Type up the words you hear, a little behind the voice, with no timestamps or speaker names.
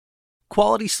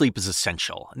Quality sleep is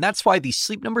essential, and that's why the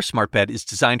Sleep Number Smart Bed is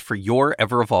designed for your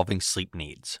ever-evolving sleep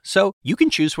needs. So you can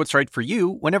choose what's right for you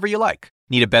whenever you like.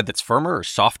 Need a bed that's firmer or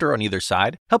softer on either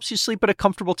side? Helps you sleep at a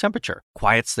comfortable temperature,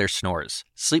 quiets their snores.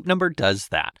 Sleep Number does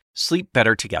that. Sleep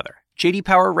better together. J.D.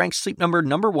 Power ranks Sleep Number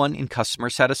 #1 in customer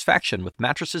satisfaction with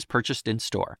mattresses purchased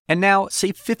in-store. And now,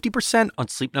 save 50% on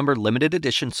Sleep Number limited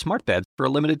edition smart beds for a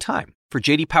limited time. For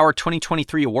J.D. Power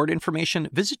 2023 award information,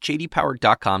 visit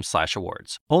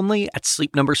jdpower.com/awards. Only at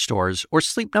Sleep Number stores or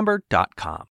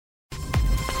sleepnumber.com.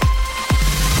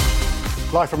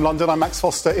 Live from London, I'm Max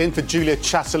Foster in for Julia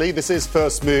Chatterley. This is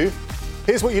First Move.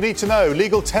 Here's what you need to know.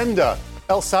 Legal tender.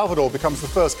 El Salvador becomes the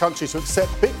first country to accept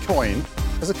Bitcoin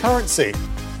as a currency.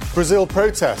 Brazil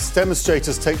protests.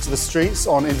 Demonstrators take to the streets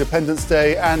on Independence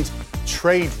Day, and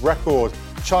trade record.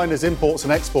 China's imports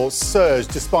and exports surge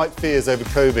despite fears over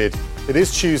COVID. It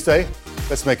is Tuesday.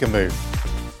 Let's make a move.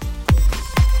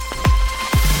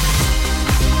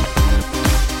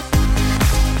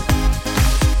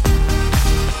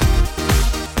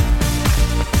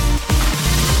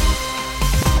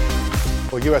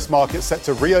 Well, US markets set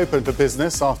to reopen for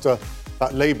business after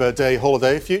that Labor Day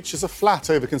holiday. Futures are flat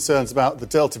over concerns about the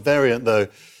Delta variant, though.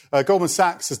 Goldman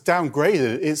Sachs has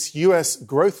downgraded its US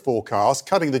growth forecast,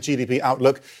 cutting the GDP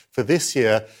outlook for this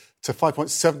year to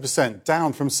 5.7%,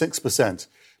 down from 6%.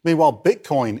 Meanwhile,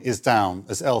 Bitcoin is down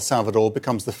as El Salvador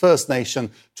becomes the first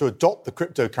nation to adopt the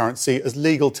cryptocurrency as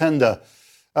legal tender.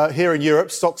 Here in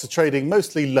Europe, stocks are trading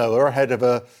mostly lower ahead of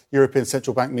a European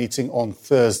Central Bank meeting on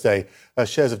Thursday.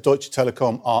 Shares of Deutsche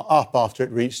Telekom are up after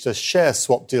it reached a share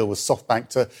swap deal with SoftBank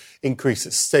to increase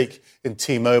its stake in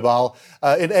T-Mobile.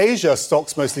 In Asia,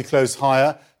 stocks mostly closed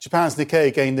higher. Japan's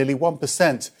Nikkei gained nearly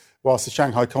 1%, whilst the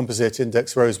Shanghai Composite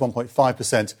Index rose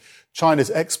 1.5%.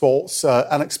 China's exports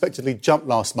unexpectedly jumped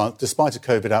last month despite a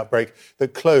COVID outbreak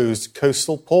that closed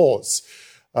coastal ports.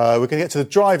 We're going to get to the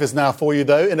drivers now for you,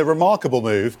 though. In a remarkable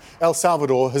move, El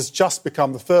Salvador has just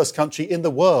become the first country in the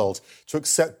world to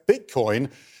accept Bitcoin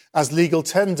as legal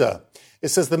tender. It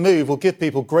says the move will give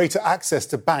people greater access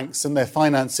to banks and their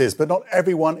finances, but not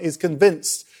everyone is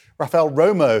convinced. Rafael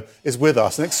Romo is with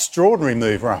us. An extraordinary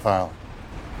move, Rafael.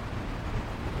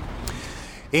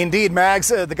 Indeed, Max.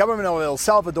 The government of El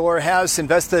Salvador has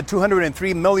invested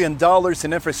 $203 million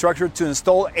in infrastructure to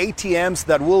install ATMs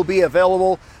that will be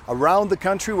available around the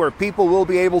country, where people will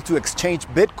be able to exchange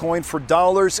Bitcoin for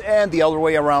dollars and the other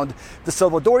way around. The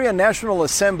Salvadorian National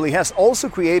Assembly has also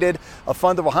created a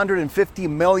fund of $150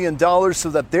 million so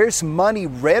that there's money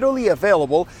readily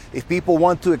available if people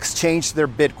want to exchange their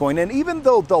Bitcoin. And even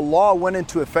though the law went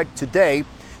into effect today,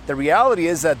 the reality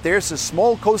is that there's a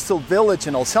small coastal village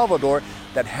in El Salvador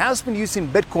that has been using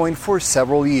Bitcoin for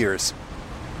several years.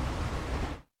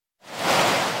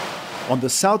 On the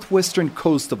southwestern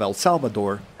coast of El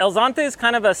Salvador, El Zonte is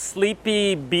kind of a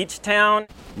sleepy beach town.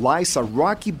 Lies a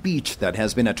rocky beach that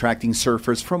has been attracting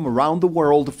surfers from around the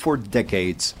world for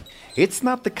decades. It's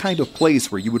not the kind of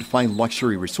place where you would find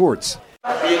luxury resorts.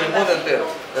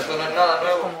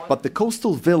 But the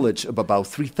coastal village of about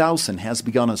 3,000 has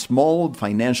begun a small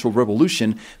financial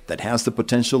revolution that has the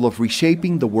potential of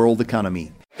reshaping the world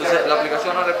economy.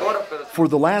 For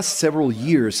the last several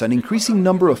years, an increasing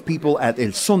number of people at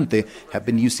El Zonte have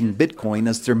been using Bitcoin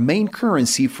as their main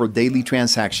currency for daily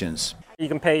transactions. You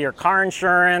can pay your car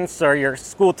insurance or your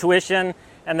school tuition,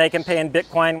 and they can pay in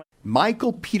Bitcoin.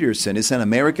 Michael Peterson is an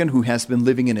American who has been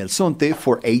living in El Zonte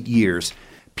for 8 years.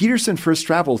 Peterson first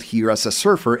traveled here as a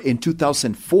surfer in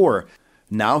 2004.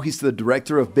 Now he's the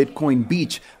director of Bitcoin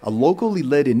Beach, a locally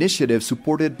led initiative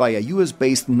supported by a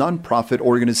U.S.-based nonprofit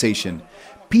organization.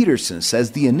 Peterson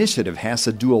says the initiative has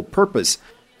a dual purpose: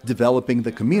 developing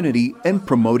the community and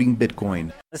promoting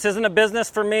Bitcoin. This isn't a business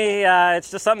for me.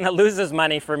 It's just something that loses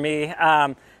money for me.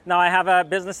 Now I have a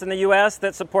business in the U.S.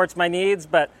 that supports my needs,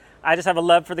 but I just have a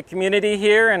love for the community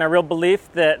here and a real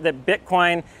belief that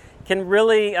Bitcoin can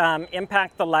really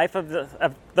impact the life of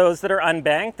those that are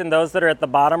unbanked and those that are at the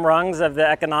bottom rungs of the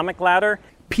economic ladder.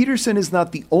 Peterson is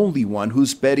not the only one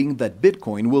who's betting that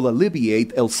Bitcoin will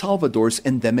alleviate El Salvador's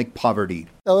endemic poverty.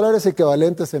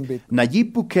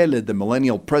 Nayib Bukele, the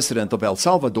millennial president of El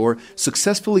Salvador,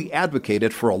 successfully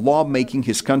advocated for a law making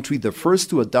his country the first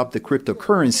to adopt the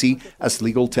cryptocurrency as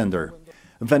legal tender.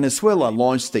 Venezuela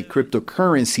launched a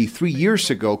cryptocurrency 3 years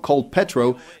ago called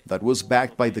Petro that was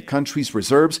backed by the country's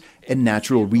reserves and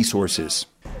natural resources.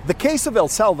 The case of El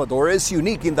Salvador is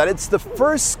unique in that it's the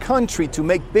first country to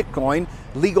make Bitcoin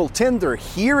legal tender.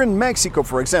 Here in Mexico,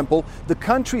 for example, the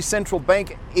country's central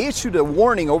bank issued a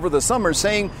warning over the summer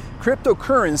saying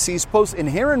cryptocurrencies pose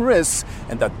inherent risks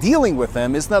and that dealing with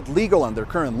them is not legal under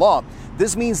current law.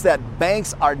 This means that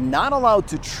banks are not allowed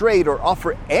to trade or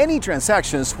offer any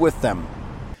transactions with them.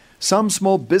 Some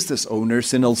small business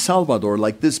owners in El Salvador,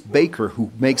 like this baker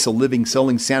who makes a living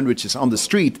selling sandwiches on the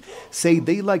street, say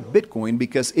they like Bitcoin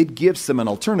because it gives them an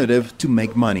alternative to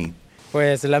make money.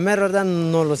 Pues la mera verdad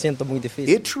no lo siento muy difícil.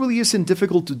 It truly isn't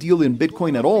difficult to deal in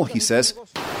Bitcoin at all, he says.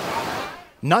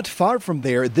 Not far from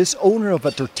there, this owner of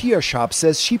a tortilla shop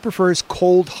says she prefers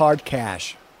cold, hard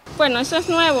cash. Bueno, eso es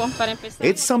nuevo para empezar.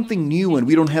 It's something new and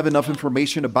we don't have enough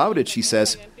information about it, she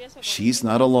says. She's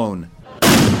not alone.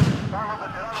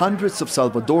 Hundreds of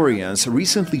Salvadorians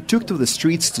recently took to the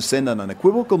streets to send an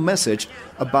unequivocal message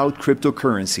about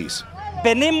cryptocurrencies.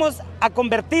 Venimos a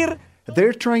convertir.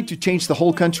 They're trying to change the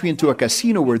whole country into a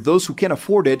casino where those who can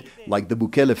afford it, like the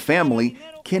Bukele family,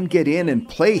 can get in and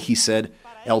play, he said.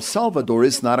 El Salvador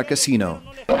is not a casino.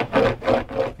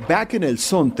 Back in El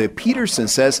Zonte, Peterson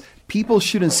says people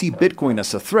shouldn't see Bitcoin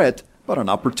as a threat, but an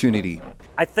opportunity.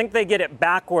 I think they get it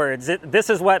backwards. This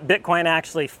is what Bitcoin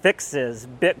actually fixes.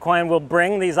 Bitcoin will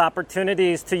bring these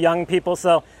opportunities to young people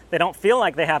so they don't feel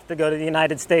like they have to go to the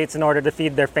United States in order to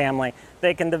feed their family.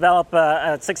 They can develop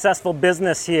a successful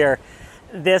business here.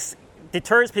 This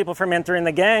deters people from entering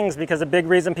the gangs because a big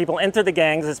reason people enter the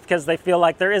gangs is because they feel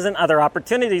like there isn't other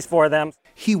opportunities for them.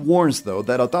 He warns, though,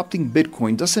 that adopting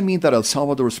Bitcoin doesn't mean that El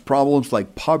Salvador's problems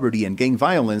like poverty and gang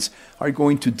violence are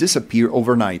going to disappear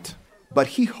overnight. But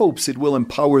he hopes it will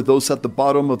empower those at the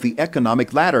bottom of the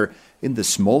economic ladder in the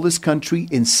smallest country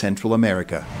in Central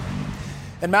America.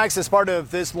 And Max, as part of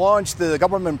this launch, the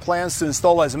government plans to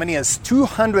install as many as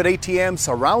 200 ATMs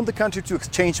around the country to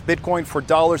exchange Bitcoin for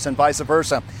dollars and vice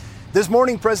versa. This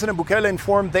morning, President Bukele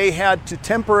informed they had to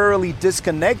temporarily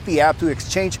disconnect the app to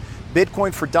exchange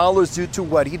Bitcoin for dollars due to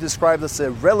what he described as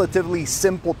a relatively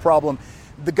simple problem.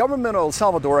 The government of El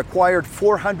Salvador acquired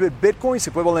 400 Bitcoins,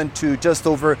 equivalent to just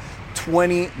over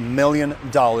 $20 million.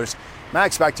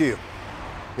 Max, back to you.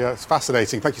 Yeah, it's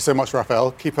fascinating. Thank you so much,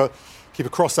 Rafael. Keep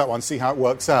across that one, see how it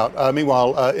works out.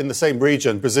 Meanwhile, in the same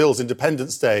region, Brazil's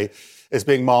Independence Day is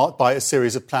being marked by a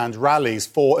series of planned rallies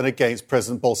for and against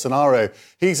President Bolsonaro.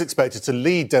 He's expected to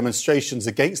lead demonstrations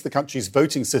against the country's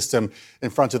voting system in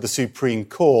front of the Supreme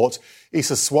Court.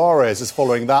 Isa Suarez is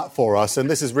following that for us, and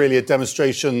this is really a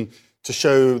demonstration to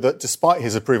show that despite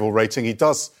his approval rating, he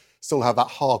does still have that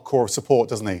hardcore support,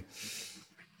 doesn't he?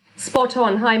 Spot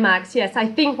on. Hi, Max. Yes, I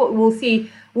think what we'll see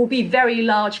will be very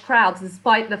large crowds,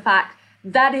 despite the fact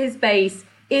that his base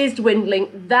is dwindling,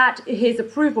 that his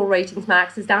approval ratings,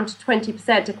 Max, is down to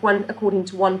 20% according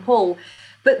to one poll.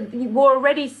 But we're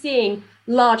already seeing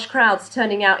large crowds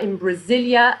turning out in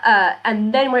Brasilia,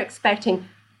 and then we're expecting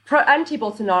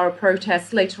anti-Bolsonaro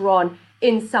protests later on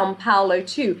in Sao Paulo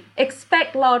too.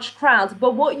 Expect large crowds,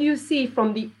 but what you see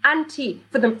from the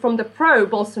from the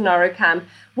pro-Bolsonaro camp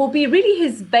will be really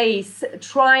his base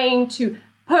trying to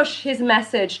push his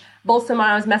message,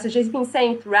 Bolsonaro's message, he's been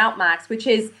saying throughout, Max, which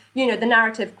is, the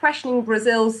narrative questioning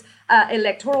Brazil's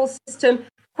electoral system,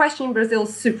 questioning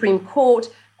Brazil's Supreme Court,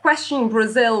 questioning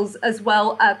Brazil's as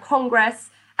well Congress.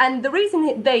 And the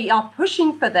reason they are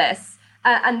pushing for this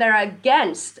and they're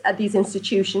against these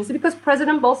institutions is because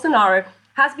President Bolsonaro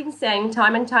has been saying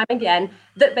time and time again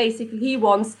that basically he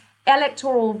wants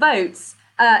electoral votes,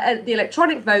 the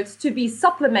electronic votes, to be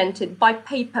supplemented by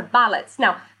paper ballots.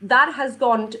 Now, that has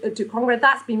gone to Congress.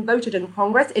 That's been voted in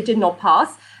Congress. It did not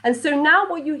pass. And so now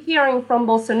what you're hearing from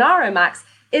Bolsonaro, Max,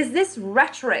 is this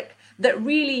rhetoric that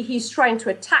really he's trying to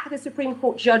attack the Supreme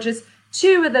Court judges,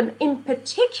 two of them in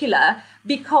particular,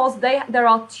 because there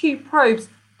are two probes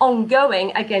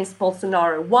ongoing against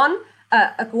Bolsonaro.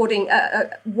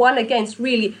 One against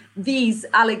really these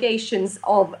allegations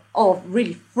of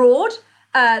really fraud,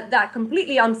 that are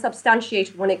completely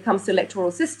unsubstantiated when it comes to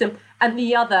electoral system, and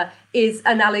the other is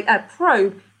a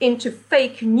probe into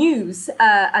fake news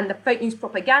and the fake news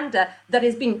propaganda that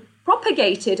is being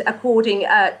propagated, according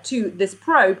to this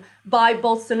probe, by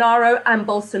Bolsonaro and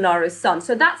Bolsonaro's son.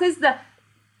 So that is the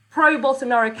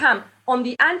pro-Bolsonaro camp. On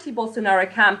the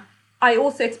anti-Bolsonaro camp, I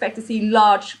also expect to see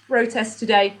large protests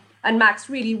today. And Max,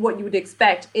 really what you would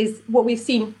expect is what we've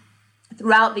seen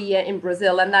throughout the year in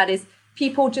Brazil, and that is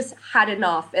people just had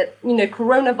enough.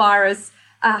 Coronavirus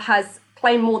has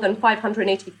claimed more than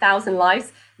 580,000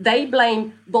 lives. They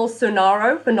blame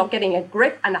Bolsonaro for not getting a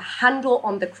grip and a handle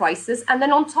on the crisis. And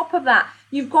then on top of that,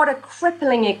 you've got a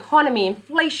crippling economy.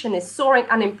 Inflation is soaring,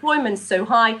 unemployment is so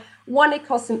high. One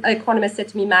economist said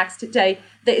to me, Max, today,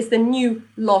 that is the new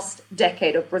lost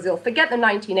decade of Brazil. Forget the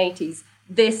 1980s.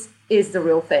 This is the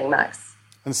real thing, Max.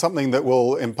 And something that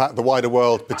will impact the wider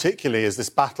world particularly is this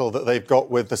battle that they've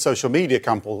got with the social media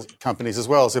companies as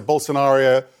well. So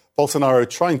Bolsonaro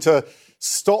trying to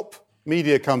stop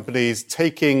media companies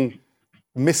taking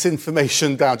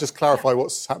misinformation down. Just clarify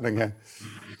what's happening here.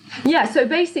 Yeah, so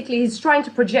basically he's trying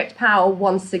to project power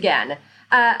once again.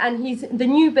 And the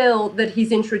new bill that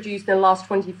he's introduced in the last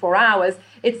 24 hours,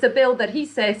 it's a bill that he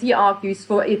says he argues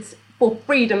for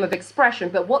freedom of expression.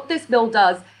 But what this bill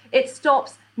does, it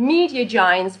stops media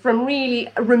giants from really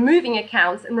removing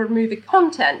accounts and removing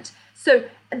content. So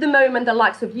at the moment, the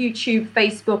likes of YouTube,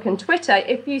 Facebook, and Twitter,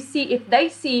 if they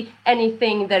see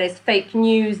anything that is fake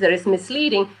news, that is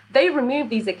misleading, they remove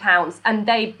these accounts and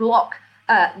they block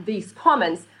these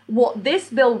comments. What this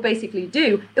bill will basically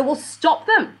do, it will stop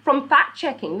them from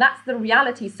fact-checking. That's the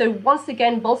reality. So once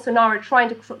again, Bolsonaro trying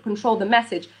to control the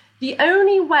message. The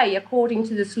only way, according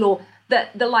to this law,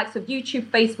 that the likes of YouTube,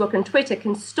 Facebook, and Twitter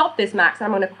can stop this, Max, and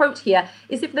I'm going to quote here,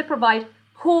 is if they provide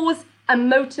cause and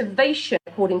motivation,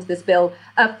 according to this bill,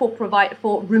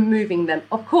 for removing them.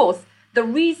 Of course, the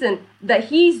reason that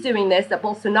he's doing this, that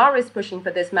Bolsonaro is pushing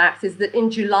for this, Max, is that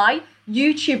in July,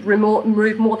 YouTube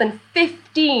removed more than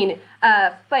 15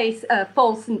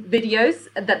 false videos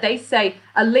that they say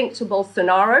are linked to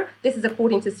Bolsonaro. This is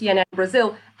according to CNN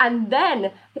Brazil. And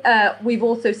then we've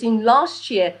also seen last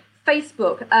year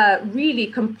Facebook really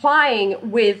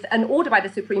complying with an order by the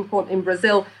Supreme Court in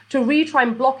Brazil to really try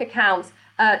and block accounts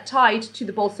tied to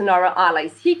the Bolsonaro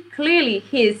allies. He's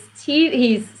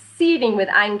seething with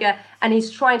anger, and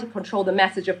he's trying to control the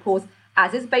message, of course,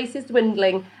 as his base is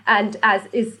dwindling and as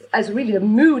really the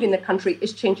mood in the country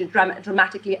is changing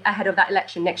dramatically ahead of that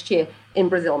election next year in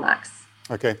Brazil, Max.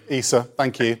 OK, Issa,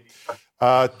 thank you.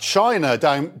 China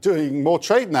doing more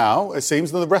trade now, it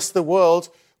seems, than the rest of the world,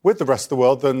 with the rest of the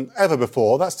world than ever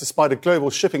before. That's despite a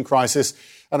global shipping crisis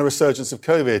and a resurgence of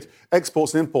COVID.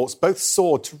 Exports and imports both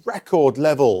soared to record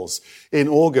levels in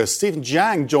August. Stephen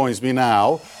Jiang joins me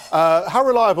now. How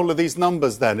reliable are these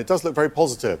numbers then? It does look very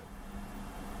positive.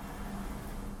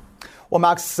 Well,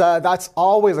 Max, that's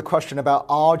always a question about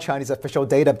all Chinese official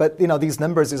data. But, these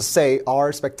numbers, as you say,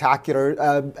 are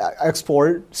spectacular.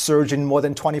 Export surging more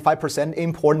than 25%,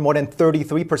 import more than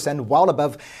 33%, well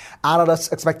above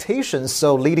analysts' expectations.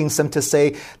 So leading some to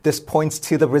say this points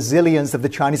to the resilience of the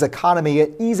Chinese economy,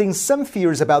 easing some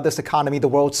fears about this economy, the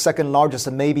world's second largest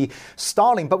and maybe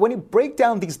stalling. But when you break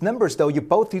down these numbers, though, you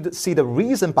both need to see the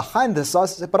reason behind this,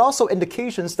 but also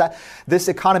indications that this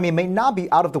economy may not be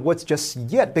out of the woods just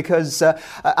yet, because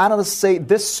analysts say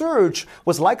this surge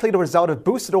was likely the result of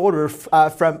boosted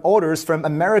orders from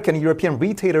American and European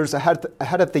retailers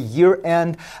ahead of the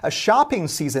year-end shopping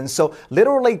season. So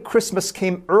literally Christmas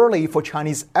came early for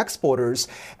Chinese exporters.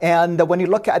 And when you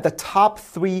look at the top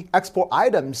 3 export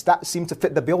items, that seem to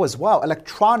fit the bill as well.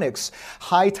 Electronics,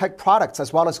 high-tech products,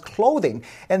 as well as clothing.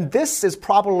 And this is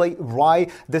probably why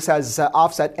this has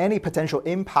offset any potential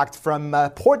impact from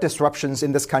port disruptions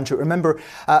in this country. Remember,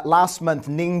 last month,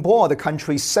 Ningbo, the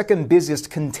country's second busiest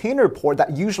container port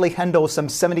that usually handles some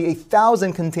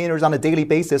 78,000 containers on a daily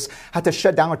basis, had to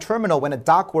shut down a terminal when a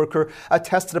dock worker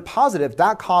tested positive.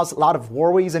 That caused a lot of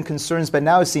worries and concerns, but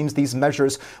now it seems these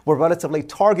measures were relatively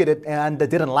targeted and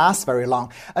didn't last very long.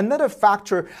 Another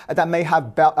factor that may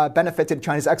have benefited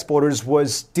Chinese exporters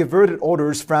was diverted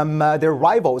orders from their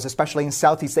rivals, especially in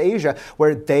Southeast Asia,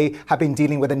 where they have been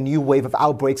dealing with a new wave of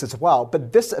outbreaks as well.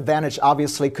 But this advantage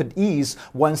obviously could ease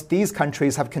once these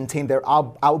countries have contained their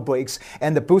outbreaks,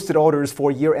 and the boosted orders for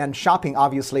year-end shopping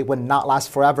obviously would not last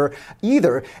forever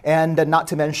either. And not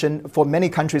to mention, for many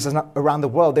countries around the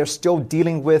world, they're still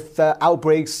dealing with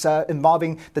outbreaks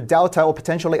involving the Delta or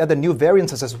potentially other new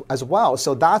variants as well.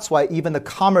 So that's why even the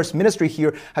Commerce Ministry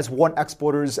here has warned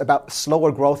exporters about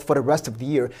slower growth for the rest of the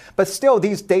year. But still,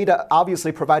 these data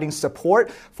obviously providing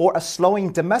support for a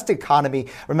slowing domestic economy.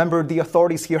 Remember, the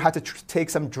authorities here had to take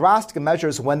some drastic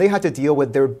measures when they had to deal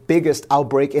with their biggest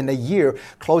outbreak in a year,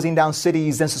 closing down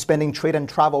cities and suspending trade and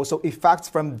travel. So effects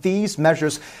from these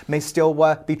measures may still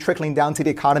be trickling down to the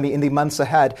economy in the months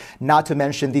ahead, not to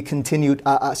mention the continued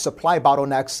supply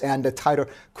bottlenecks and the tighter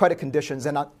credit conditions.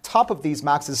 And on top of these,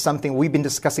 Max, is something we've been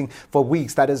discussing for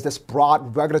weeks. That is this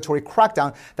broad regulatory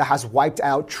crackdown that has wiped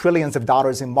out trillions of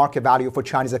dollars in market value for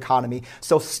Chinese economy.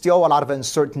 So still a lot of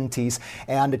uncertainties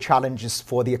and the challenges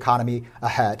for the economy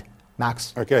ahead.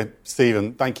 Max. OK,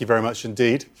 Stephen, thank you very much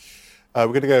indeed. We're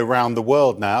going to go around the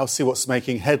world now, see what's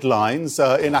making headlines.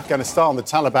 In Afghanistan, the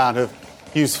Taliban have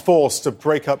used force to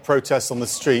break up protests on the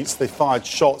streets. They fired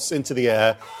shots into the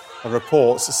air, and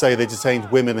reports say they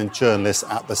detained women and journalists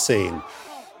at the scene.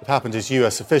 What happened is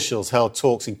US officials held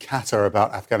talks in Qatar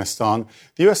about Afghanistan.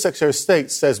 The US Secretary of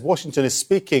State says Washington is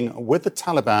speaking with the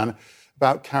Taliban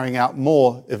about carrying out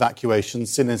more evacuations.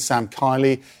 CNN Sam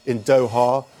Kiley in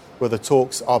Doha, where the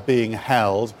talks are being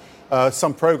held.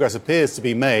 Some progress appears to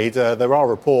be made. There are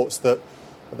reports that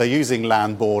they're using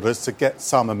land borders to get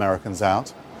some Americans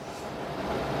out.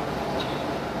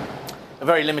 A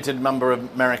very limited number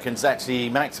of Americans, actually,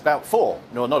 Max, about four.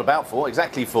 No, not about four,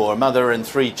 exactly four. A mother and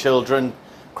three children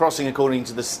crossing, according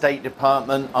to the State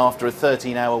Department, after a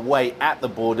 13-hour wait at the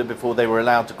border before they were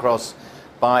allowed to cross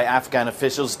by Afghan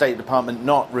officials. State Department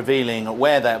not revealing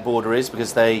where that border is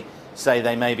because they say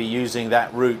they may be using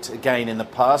that route again in the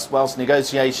past, whilst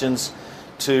negotiations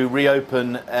to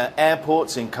reopen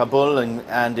airports in Kabul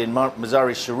and in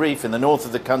Mazar-e-Sharif in the north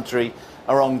of the country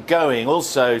are ongoing.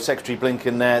 Also, Secretary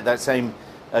Blinken there, that same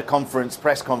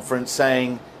press conference,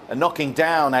 saying, knocking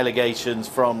down allegations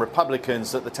from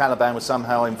Republicans that the Taliban was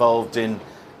somehow involved in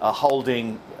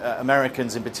holding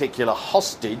Americans in particular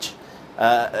hostage,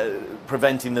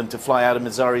 preventing them to fly out of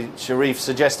Mazar-e-Sharif,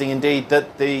 suggesting indeed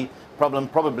that the problem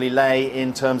probably lay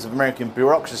in terms of American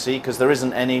bureaucracy because there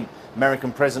isn't any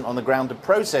American present on the ground to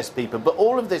process people. But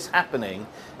all of this happening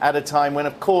at a time when,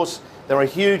 of course, there are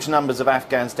huge numbers of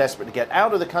Afghans desperate to get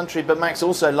out of the country, but, Max,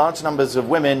 also large numbers of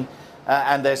women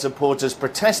and their supporters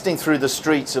protesting through the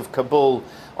streets of Kabul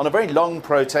on a very long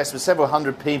protest with several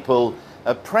hundred people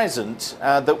present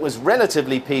that was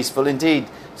relatively peaceful, indeed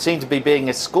seemed to be being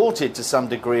escorted to some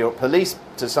degree, or policed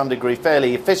to some degree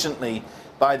fairly efficiently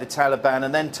by the Taliban,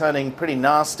 and then turning pretty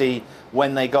nasty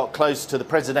when they got close to the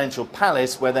presidential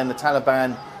palace, where then the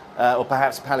Taliban or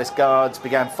perhaps palace guards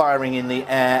began firing in the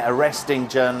air, arresting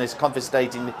journalists,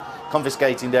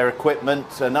 confiscating their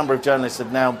equipment. A number of journalists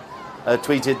have now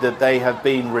tweeted that they have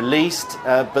been released.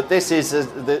 But this is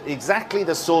exactly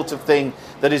the sort of thing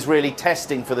that is really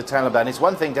testing for the Taliban. It's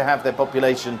one thing to have their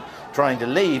population trying to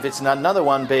leave. It's another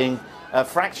one being a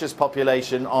fractious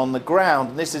population on the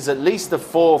ground. This is at least the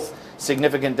fourth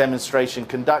significant demonstration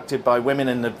conducted by women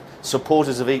and the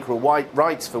supporters of equal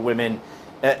rights for women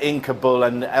in Kabul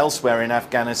and elsewhere in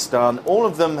Afghanistan. All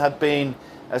of them have been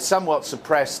somewhat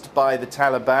suppressed by the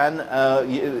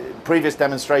Taliban. Previous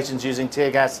demonstrations using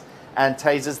tear gas and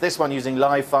tasers, this one using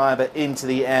live fire but into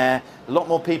the air. A lot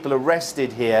more people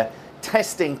arrested here,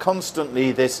 testing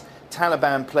constantly this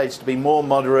Taliban pledge to be more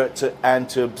moderate and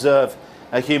to observe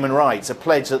human rights, a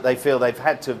pledge that they feel they've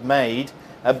had to have made,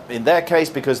 in their case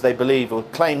because they believe or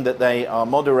claim that they are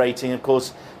moderating. Of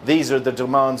course, these are the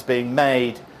demands being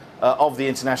made of the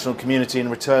international community in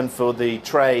return for the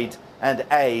trade and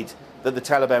aid that the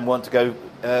Taliban want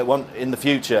in the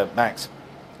future, Max.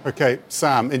 OK,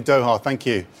 Sam, in Doha, thank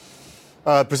you.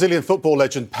 Brazilian football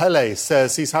legend Pelé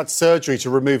says he's had surgery to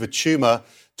remove a tumour.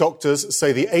 Doctors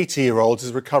say the 80-year-old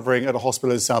is recovering at a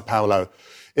hospital in Sao Paulo.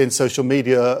 In social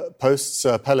media posts,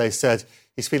 Pelé said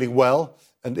he's feeling well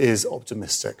and is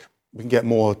optimistic. We can get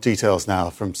more details now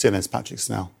from CNN's Patrick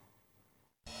Snell.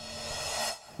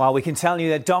 Well, we can tell you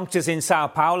that doctors in Sao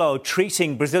Paulo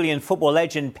treating Brazilian football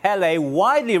legend Pelé,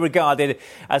 widely regarded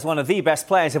as one of the best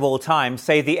players of all time,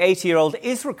 say the 80-year-old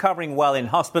is recovering well in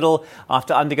hospital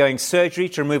after undergoing surgery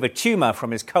to remove a tumour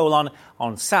from his colon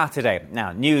on Saturday.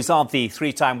 Now, news of the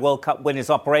three-time World Cup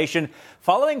winners' operation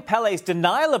following Pelé's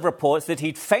denial of reports that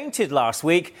he'd fainted last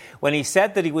week when he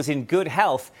said that he was in good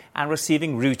health and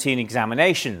receiving routine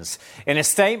examinations. In a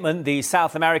statement, the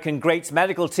South American greats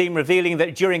medical team revealing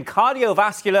that during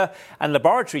cardiovascular and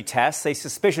laboratory tests, a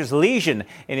suspicious lesion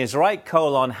in his right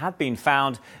colon had been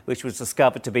found, which was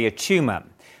discovered to be a tumour.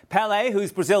 Pelé,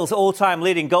 who's Brazil's all-time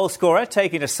leading goal scorer,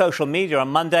 taking to social media on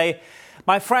Monday,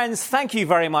 "My friends, thank you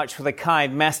very much for the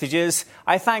kind messages.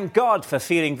 I thank God for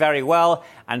feeling very well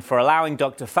and for allowing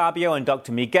Dr. Fabio and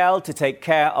Dr. Miguel to take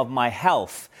care of my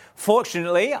health.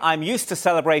 Fortunately, I'm used to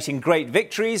celebrating great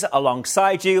victories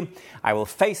alongside you. I will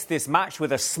face this match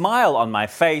with a smile on my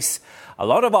face, a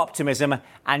lot of optimism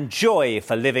and joy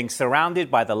for living surrounded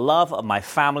by the love of my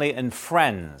family and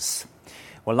friends."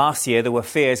 Well, last year there were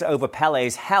fears over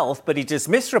Pelé's health, but he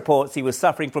dismissed reports he was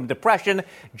suffering from depression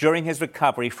during his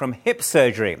recovery from hip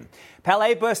surgery.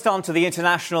 Pelé burst onto the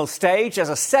international stage as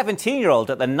a 17-year-old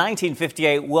at the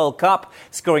 1958 World Cup,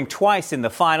 scoring twice in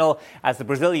the final as the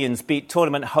Brazilians beat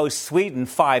tournament host Sweden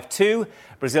 5-2,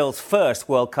 Brazil's first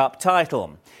World Cup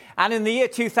title. And in the year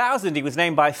 2000, he was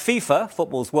named by FIFA,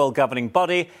 football's world governing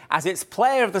body, as its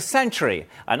Player of the Century,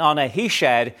 an honour he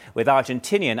shared with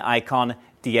Argentinian icon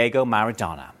Diego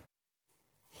Maradona.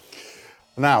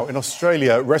 Now, in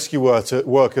Australia, rescue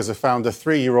workers have found a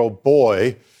 3-year-old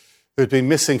boy who had been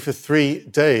missing for 3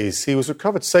 days. He was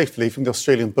recovered safely from the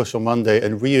Australian bush on Monday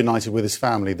and reunited with his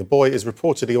family. The boy is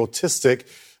reportedly autistic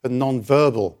and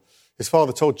non-verbal. His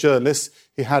father told journalists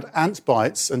he had ant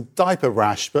bites and diaper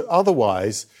rash, but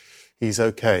otherwise he's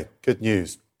okay. Good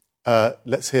news.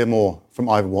 Let's hear more from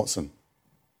Ivan Watson.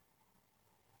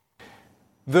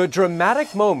 The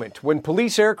dramatic moment when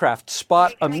police aircraft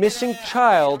spot a missing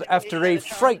child after a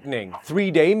frightening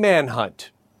 3-day manhunt.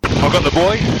 I've got the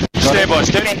boy. Stand by,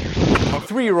 steady.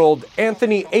 3-year-old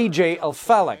Anthony A.J.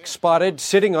 Alfalek spotted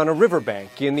sitting on a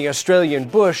riverbank in the Australian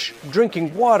bush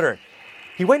drinking water.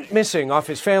 He went missing off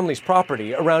his family's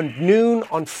property around noon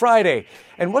on Friday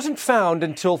and wasn't found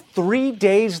until 3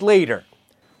 days later.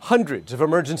 Hundreds of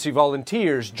emergency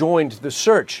volunteers joined the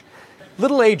search.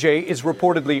 Little AJ is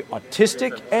reportedly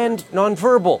autistic and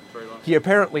nonverbal. He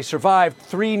apparently survived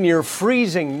 3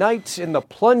 near-freezing nights in the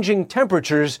plunging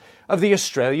temperatures of the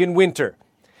Australian winter.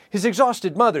 His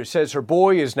exhausted mother says her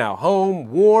boy is now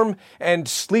home, warm, and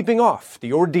sleeping off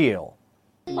the ordeal.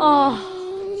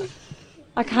 Oh,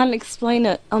 I can't explain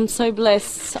it. I'm so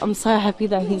blessed. I'm so happy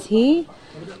that he's here.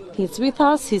 He's with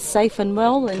us. He's safe and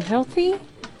well and healthy.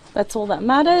 That's all that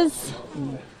matters.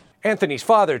 Anthony's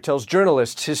father tells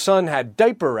journalists his son had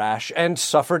diaper rash and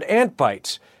suffered ant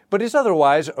bites, but is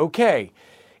otherwise okay.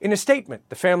 In a statement,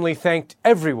 the family thanked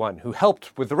everyone who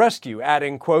helped with the rescue,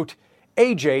 adding, quote,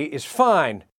 AJ is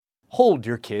fine. Hold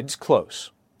your kids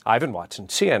close. Ivan Watson,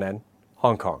 CNN,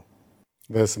 Hong Kong.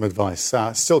 There's some advice.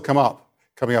 Still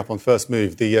coming up on First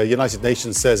Move. The United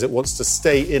Nations says it wants to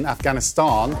stay in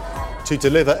Afghanistan to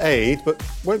deliver aid, but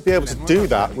won't be able to do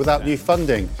that without new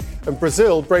funding. And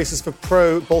Brazil braces for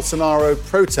pro-Bolsonaro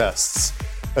protests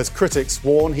as critics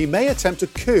warn he may attempt a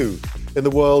coup in the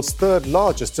world's third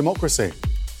largest democracy.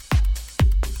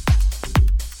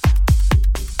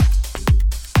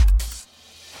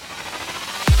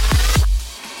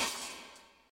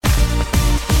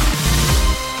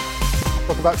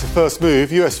 Welcome back to First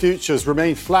Move. US futures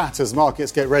remain flat as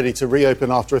markets get ready to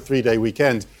reopen after a 3-day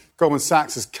weekend. Goldman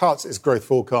Sachs has cut its growth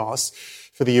forecast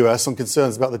for the US on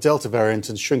concerns about the Delta variant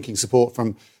and shrinking support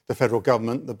from the federal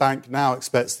government. The bank now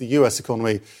expects the US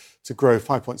economy to grow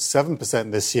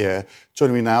 5.7% this year.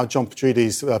 Joining me now, John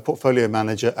Petrides, portfolio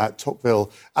manager at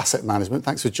Tocqueville Asset Management.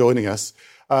 Thanks for joining us.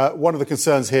 One of the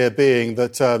concerns here being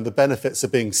that the benefits are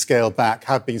being scaled back,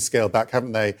 have been scaled back,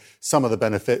 haven't they? Some of the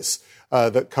benefits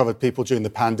that covered people during the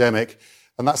pandemic.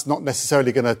 And that's not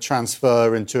necessarily going to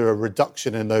transfer into a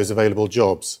reduction in those available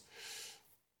jobs.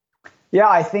 Yeah,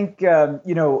 I think,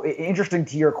 interesting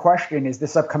to your question is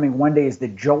this upcoming Monday is the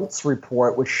JOLTS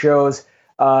report, which shows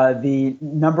the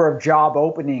number of job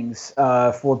openings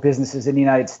for businesses in the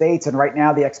United States. And right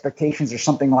now the expectations are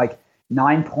something like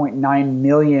 9.9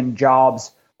 million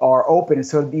jobs are open. And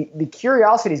so the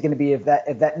curiosity is going to be if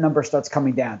that number starts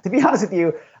coming down. To be honest with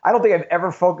you, I don't think I've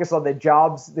ever focused on the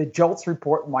JOLTS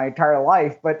report in my entire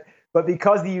life. But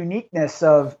because the uniqueness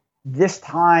of this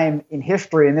time in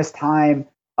history and this time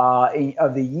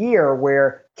of the year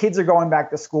where kids are going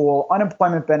back to school,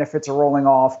 unemployment benefits are rolling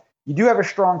off. You do have a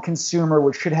strong consumer,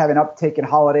 which should have an uptick in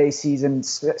holiday season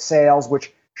sales,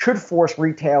 which should force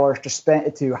retailers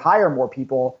to hire more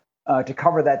people to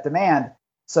cover that demand.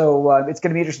 So it's going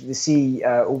to be interesting to see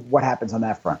what happens on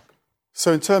that front.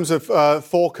 So in terms of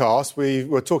forecast, we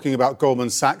were talking about Goldman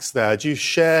Sachs there. Do you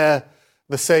share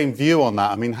the same view on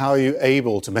that? I mean, how are you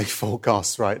able to make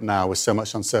forecasts right now with so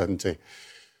much uncertainty?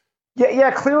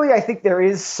 Yeah. Clearly, I think there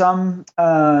is some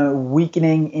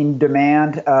weakening in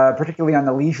demand, particularly on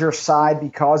the leisure side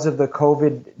because of the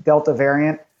COVID Delta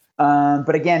variant.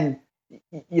 But again,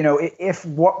 if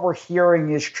what we're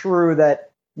hearing is true, that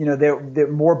that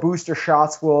more booster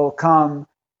shots will come,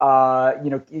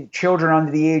 children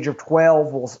under the age of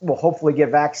 12 will hopefully get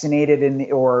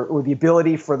vaccinated, or the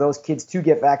ability for those kids to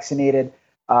get vaccinated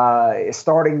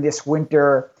starting this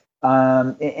winter.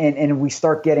 And we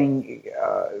start getting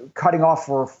cutting off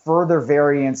for further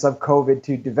variants of COVID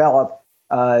to develop.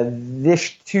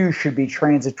 This too should be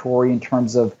transitory in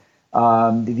terms of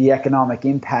the economic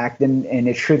impact, and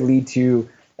it should lead to,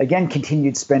 again,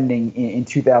 continued spending in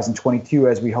 2022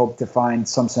 as we hope to find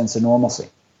some sense of normalcy.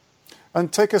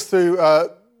 And take us through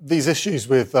these issues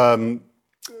with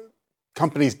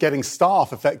companies getting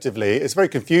staff effectively. It's very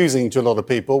confusing to a lot of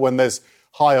people when there's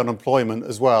high unemployment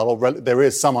as well, or there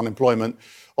is some unemployment,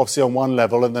 obviously, on one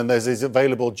level, and then there's these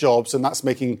available jobs, and that's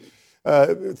making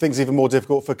things even more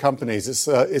difficult for companies.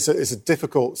 It's a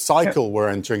difficult cycle we're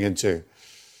entering into.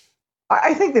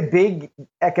 I think the big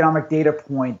economic data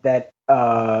point that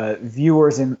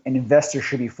viewers and investors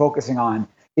should be focusing on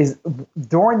is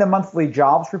during the monthly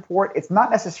jobs report, it's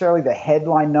not necessarily the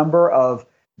headline number of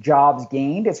jobs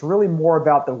gained. It's really more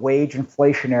about the wage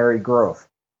inflationary growth.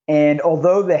 And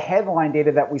although the headline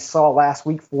data that we saw last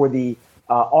week for the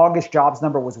August jobs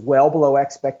number was well below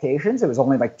expectations, it was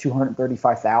only like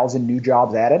 235,000 new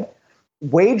jobs added,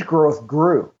 wage growth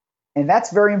grew. And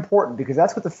that's very important because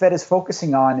that's what the Fed is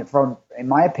focusing on from, in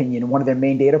my opinion, one of their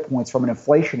main data points from an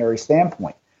inflationary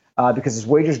standpoint. Because as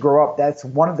wages grow up, that's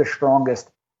one of the strongest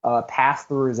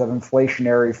pass-throughs of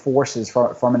inflationary forces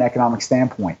from an economic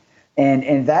standpoint.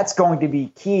 And that's going to be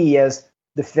key as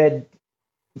the Fed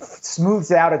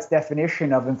smooths out its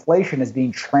definition of inflation as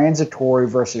being transitory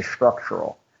versus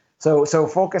structural. So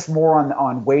focus more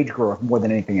on wage growth more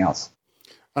than anything else.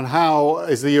 And how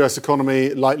is the US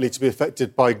economy likely to be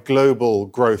affected by global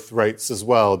growth rates as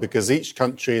well? Because each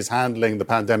country is handling the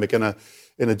pandemic in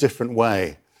a different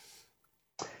way.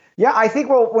 Yeah, I think,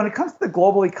 well, when it comes to the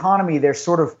global economy, there's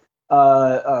sort of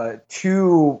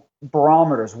two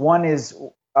barometers. One is,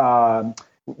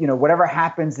 whatever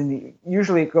happens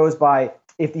usually it goes by,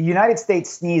 if the United States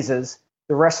sneezes,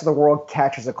 the rest of the world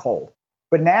catches a cold.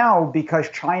 But now, because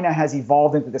China has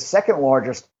evolved into the second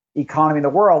largest economy in the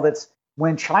world, it's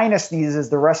when China sneezes,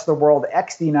 the rest of the world,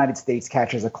 ex the United States,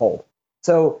 catches a cold.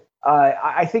 So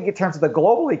I think in terms of the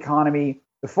global economy,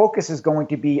 the focus is going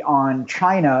to be on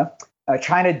China.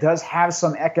 China does have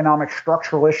some economic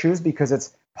structural issues because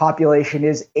its population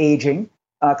is aging.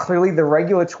 Clearly, the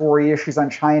regulatory issues on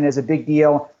China is a big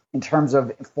deal in terms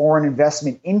of foreign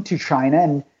investment into China,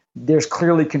 and there's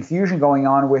clearly confusion going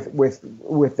on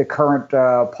with the current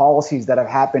policies that have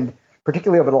happened,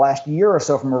 particularly over the last year or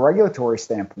so from a regulatory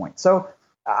standpoint. So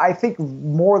I think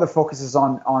more of the focus is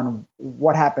on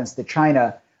what happens to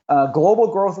China.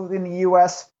 Global growth within the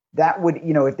U.S., that would,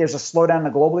 if there's a slowdown in the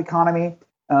global economy,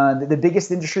 the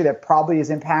biggest industry that probably is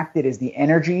impacted is the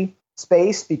energy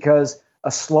space, because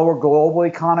a slower global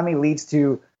economy leads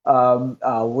to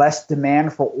less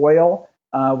demand for oil.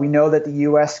 We know that the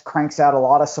U.S. cranks out a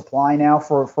lot of supply now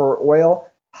for oil.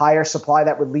 Higher supply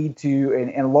that would lead to,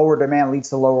 and lower demand leads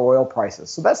to lower oil prices.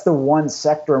 So that's the one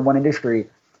sector and one industry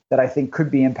that I think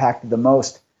could be impacted the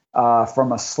most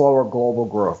from a slower global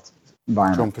growth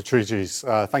environment. John Petrucci's,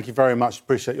 thank you very much.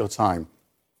 Appreciate your time.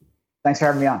 Thanks for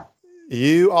having me on.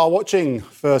 You are watching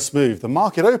First Move. The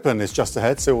market open is just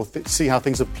ahead, so we'll see how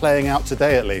things are playing out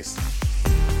today at least.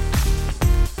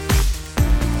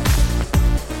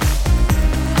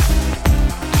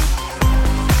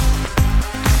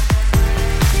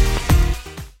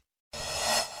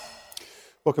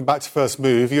 Welcome back to First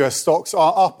Move. US stocks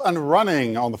are up and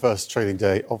running on the first trading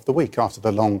day of the week after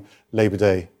the long Labour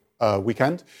Day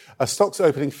weekend. Stocks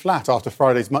opening flat after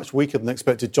Friday's much weaker than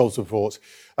expected jobs report.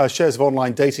 Shares of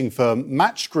online dating firm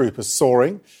Match Group are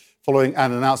soaring following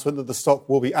an announcement that the stock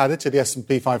will be added to the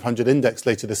S&P 500 index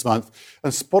later this month.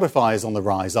 And Spotify is on the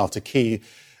rise after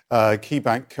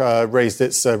KeyBank raised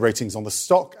its ratings on the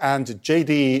stock, and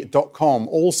JD.com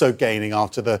also gaining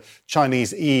after the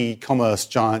Chinese e-commerce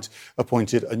giant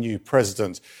appointed a new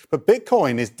president. But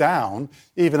Bitcoin is down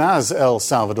even as El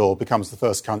Salvador becomes the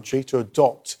first country to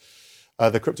adopt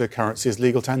the cryptocurrency as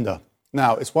legal tender.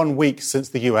 Now, it's 1 week since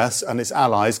the US and its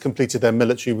allies completed their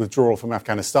military withdrawal from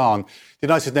Afghanistan. The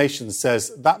United Nations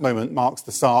says that moment marks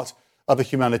the start of a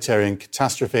humanitarian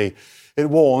catastrophe. It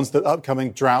warns that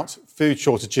upcoming drought, food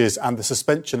shortages and the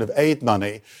suspension of aid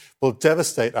money will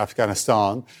devastate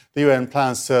Afghanistan. The UN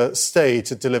plans to stay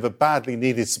to deliver badly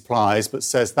needed supplies, but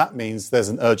says that means there's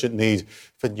an urgent need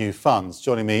for new funds.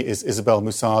 Joining me is Isabel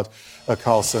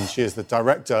Moussad-Carlson. She is the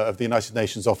director of the United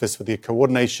Nations Office for the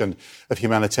Coordination of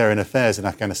Humanitarian Affairs in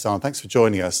Afghanistan. Thanks for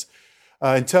joining us.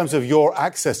 In terms of your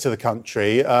access to the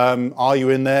country, are you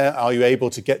in there? Are you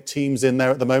able to get teams in there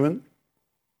at the moment?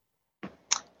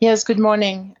 Yes, good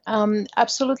morning.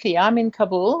 Absolutely. I'm in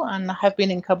Kabul and have been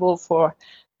in Kabul for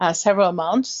several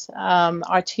months.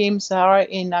 Our teams are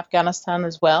in Afghanistan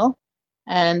as well,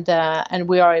 and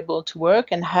we are able to work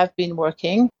and have been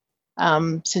working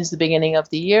since the beginning of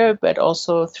the year, but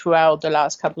also throughout the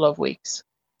last couple of weeks.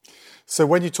 So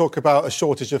when you talk about a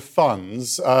shortage of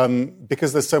funds,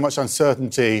 because there's so much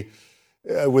uncertainty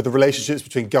with the relationships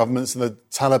between governments and the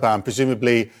Taliban,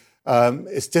 presumably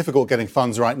it's difficult getting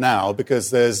funds right now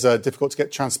because there's difficult to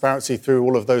get transparency through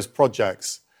all of those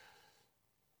projects.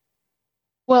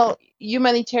 Well,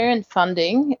 humanitarian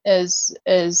funding is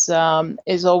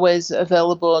always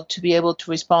available to be able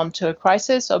to respond to a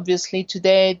crisis. Obviously,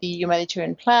 today the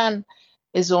humanitarian plan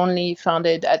is only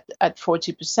funded at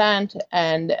 40%,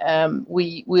 and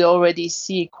we already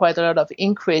see quite a lot of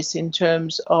increase in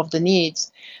terms of the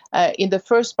needs. In the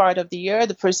first part of the year,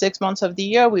 the first 6 months of the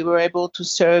year, we were able to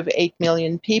serve 8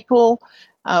 million people.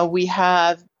 We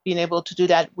have been able to do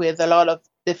that with a lot of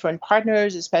different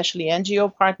partners, especially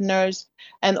NGO partners,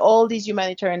 and all these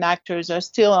humanitarian actors are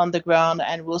still on the ground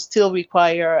and will still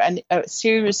require a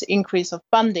serious increase of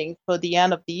funding for the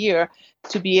end of the year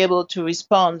to be able to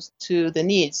respond to the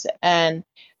needs and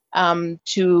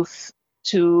to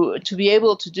To be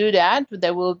able to do that,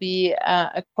 there will be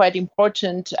a quite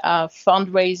important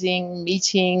fundraising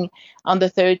meeting on the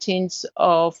 13th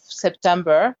of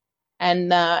September,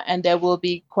 and there will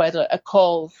be quite a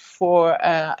call for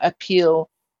appeal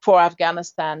for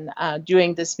Afghanistan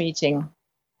during this meeting.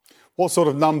 What sort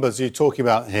of numbers are you talking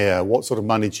about here? What sort of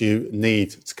money do you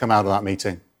need to come out of that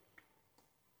meeting?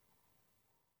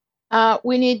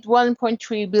 We need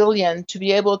 1.3 billion to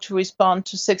be able to respond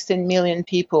to 16 million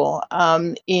people.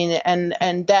 And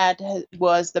that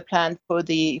was the plan for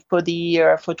the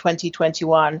year for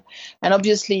 2021. And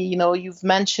obviously, you've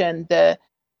mentioned the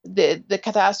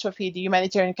catastrophe, the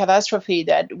humanitarian catastrophe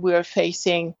that we're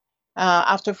facing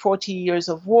after 40 years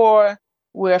of war.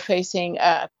 We're facing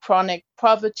chronic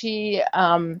poverty,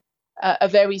 a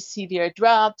very severe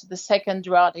drought, the second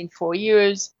drought in 4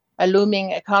 years. A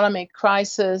looming economic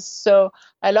crisis, so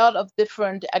a lot of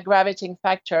different aggravating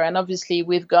factors. And obviously,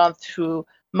 we've gone through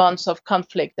months of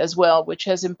conflict as well, which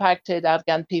has impacted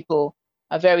Afghan people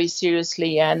very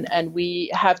seriously. And we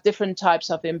have different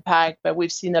types of impact, but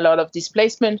we've seen a lot of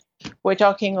displacement. We're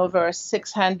talking over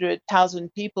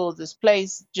 600,000 people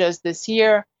displaced just this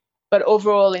year. But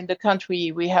overall, in the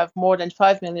country, we have more than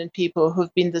 5 million people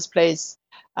who've been displaced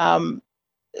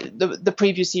the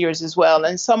previous years as well.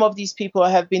 And some of these people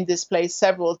have been displaced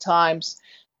several times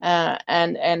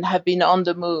and have been on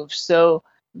the move. So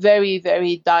very,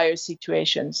 very dire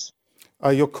situations.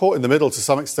 You're caught in the middle to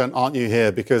some extent, aren't you,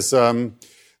 here? Because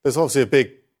there's obviously a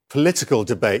big political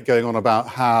debate going on about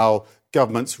how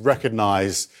governments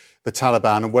recognise the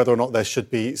Taliban and whether or not there should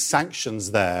be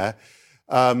sanctions there.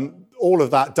 All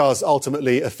of that does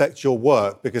ultimately affect your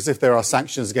work, because if there are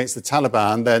sanctions against the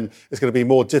Taliban, then it's going to be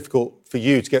more difficult for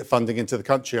you to get funding into the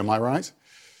country. Am I right?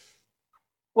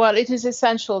 Well, it is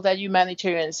essential that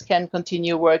humanitarians can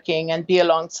continue working and be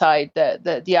alongside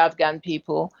the Afghan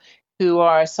people who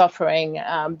are suffering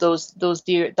those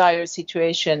dire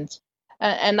situations.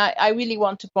 And I really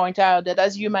want to point out that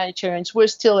as humanitarians, we're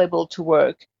still able to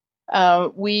work.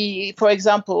 For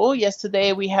example,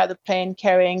 yesterday we had a plane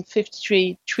carrying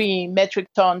 53 metric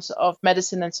tons of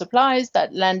medicine and supplies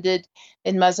that landed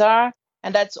in Mazar,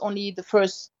 and that's only the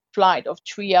first flight of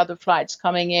 3 other flights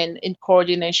coming in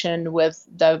coordination with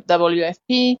the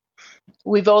WFP.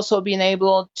 We've also been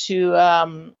able to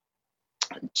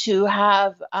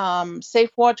have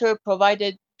safe water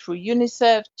provided through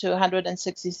UNICEF to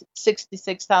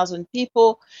 166,000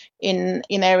 people in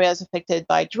areas affected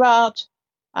by drought.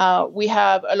 We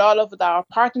have a lot of our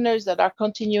partners that are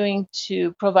continuing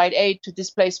to provide aid to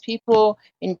displaced people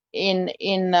in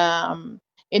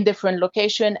different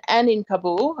locations and in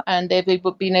Kabul, and they've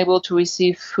been able to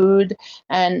receive food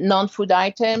and non-food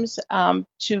items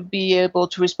to be able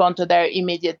to respond to their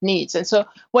immediate needs. And so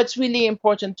what's really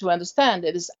important to understand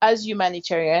is, as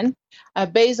humanitarian,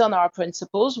 based on our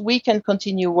principles, we can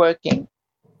continue working.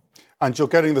 And you're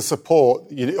getting the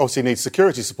support. You obviously need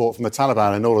security support from the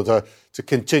Taliban in order to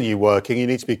continue working. You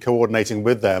need to be coordinating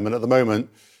with them. And at the moment,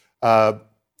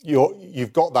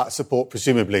 you've got that support,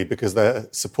 presumably, because they're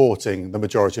supporting the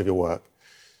majority of your work.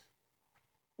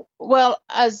 Well,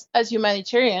 as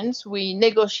humanitarians, we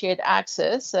negotiate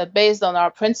access based on our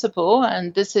principle.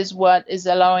 And this is what is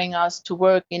allowing us to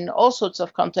work in all sorts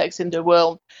of contexts in the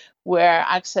world where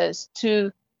access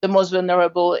to the most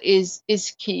vulnerable is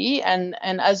key. And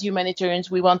as humanitarians,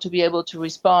 we want to be able to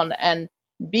respond and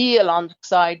be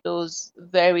alongside those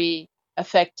very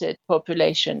affected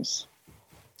populations.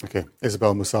 OK,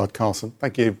 Isabel Moussad-Carlson,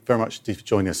 thank you very much indeed for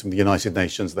joining us from the United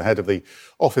Nations, the head of the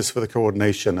Office for the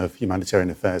Coordination of Humanitarian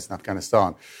Affairs in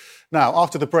Afghanistan. Now,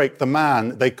 after the break, the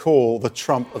man they call the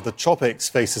Trump of the tropics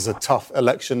faces a tough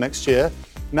election next year.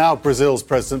 Now Brazil's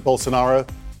President Bolsonaro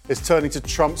is turning to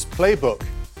Trump's playbook,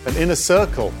 an inner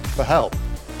circle, for help.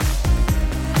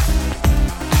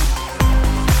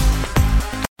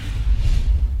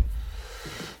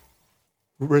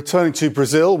 Returning to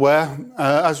Brazil, where,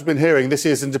 as we've been hearing, this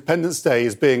year's Independence Day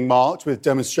is being marked with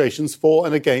demonstrations for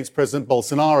and against President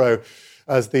Bolsonaro.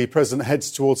 As the president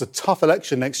heads towards a tough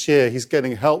election next year, he's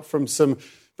getting help from some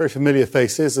very familiar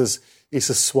faces, as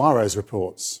Issa Suarez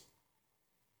reports.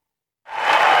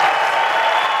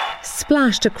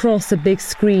 Splashed across a big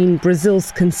screen,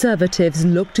 Brazil's conservatives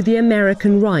look to the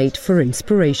American right for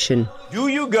inspiration. Do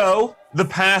you go the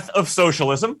path of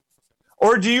socialism,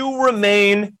 or do you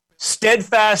remain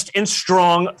steadfast and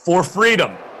strong for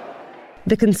freedom?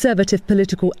 The Conservative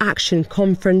Political Action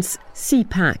Conference,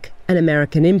 CPAC, an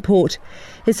American import,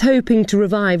 is hoping to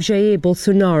revive Jair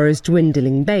Bolsonaro's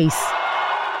dwindling base.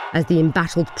 As the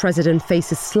embattled president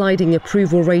faces sliding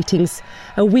approval ratings,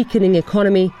 a weakening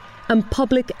economy, and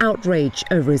public outrage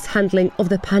over his handling of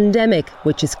the pandemic,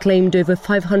 which has claimed over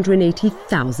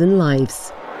 580,000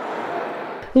 lives.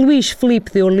 Luís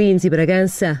Filipe de Orleans y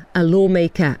Bragança, a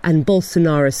lawmaker and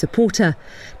Bolsonaro supporter,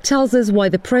 tells us why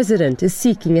the president is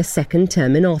seeking a second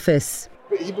term in office.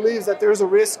 He believes that there's a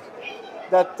risk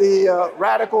that the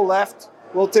radical left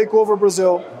will take over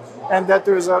Brazil and that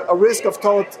there's a risk of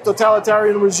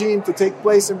totalitarian regime to take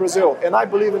place in Brazil. And I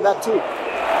believe in that too.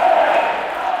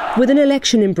 With an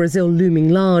election in Brazil looming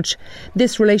large,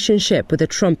 this relationship with the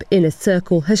Trump inner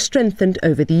circle has strengthened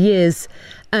over the years,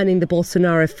 earning the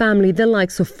Bolsonaro family the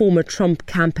likes of former Trump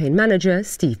campaign manager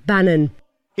Steve Bannon.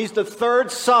 He's the third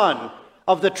son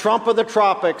of the Trump of the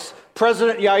tropics,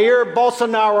 President Jair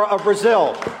Bolsonaro of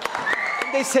Brazil.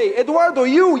 They say, Eduardo,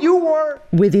 you were...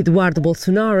 With Eduardo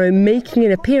Bolsonaro making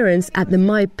an appearance at the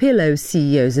My Pillow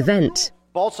CEO's event.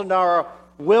 Bolsonaro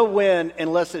will win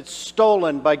unless it's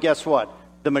stolen by, guess what?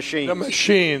 The machines. The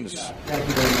machines.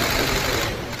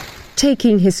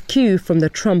 Taking his cue from the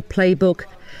Trump playbook,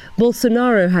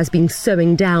 Bolsonaro has been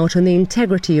sowing doubt on the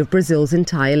integrity of Brazil's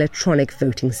entire electronic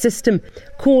voting system,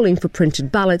 calling for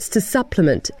printed ballots to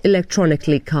supplement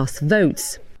electronically cast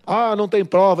votes. Não tem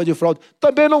prova de fraude.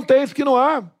 Também não tem, porque não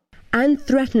há. And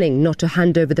threatening not to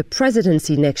hand over the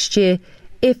presidency next year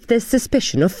if there's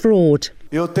suspicion of fraud.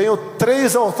 Eu tenho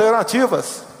 3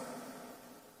 alternativas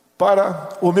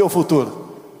para o meu futuro.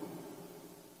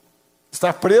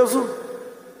 Estar preso,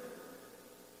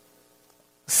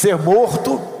 ser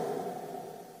morto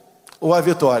ou a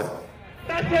vitória.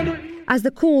 As the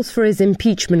calls for his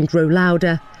impeachment grow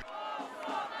louder,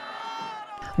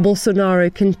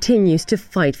 Bolsonaro continues to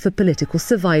fight for political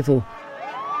survival,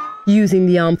 using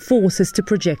the armed forces to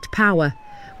project power,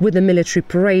 with a military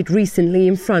parade recently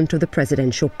in front of the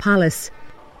presidential palace,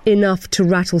 enough to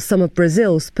rattle some of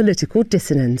Brazil's political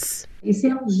dissonance. Esse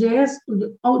é gesto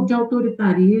de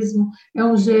autoritarismo,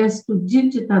 é gesto de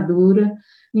ditadura.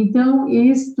 Então,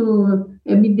 isto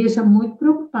me deixa muito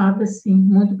preocupada, sim,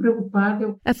 muito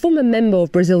preocupada. A former member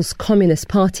of Brazil's Communist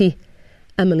Party,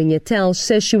 Emily Natel,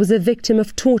 says she was a victim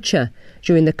of torture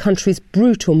during the country's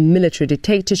brutal military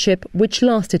dictatorship, which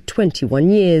lasted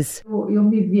 21 years. Eu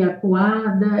me vi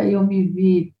acuada, eu me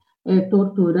vi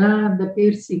torturada,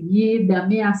 perseguida,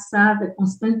 ameaçada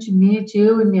constantemente,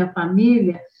 eu e minha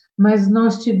família, mas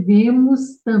nós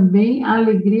tivemos também a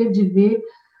alegria de ver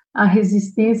a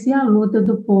resistência e a luta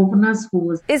do povo nas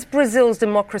ruas. Is Brazil's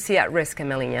democracy at risk,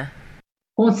 Emilinha?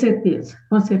 Com certeza,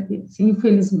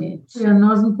 infelizmente.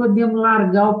 Nós não podemos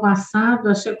largar o passado,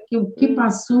 achar que o que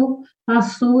passou,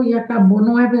 passou e acabou.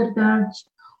 Não é verdade.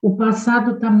 O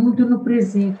passado está muito no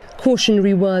presente.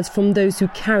 Cautionary words from those who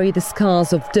carry the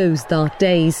scars of those dark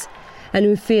days and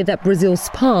who fear that Brazil's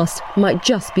past might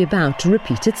just be about to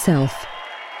repeat itself.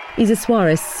 Isa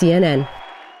Suarez, CNN.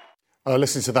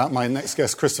 Listening to that, my next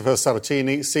guest, Christopher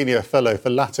Sabatini, Senior Fellow for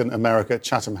Latin America at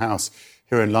Chatham House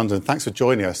here in London. Thanks for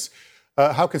joining us.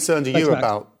 How concerned are you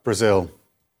about Brazil?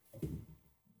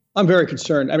 I'm very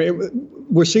concerned. I mean,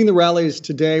 we're seeing the rallies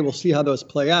today. We'll see how those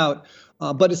play out.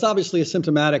 But it's obviously a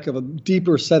symptomatic of a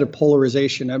deeper set of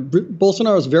polarization.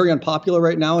 Bolsonaro is very unpopular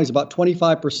right now. He's about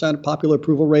 25% popular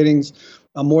approval ratings.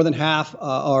 More than half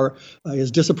are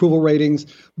his disapproval ratings.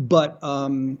 But,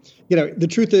 the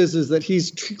truth is that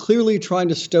he's clearly trying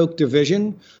to stoke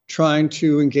division, trying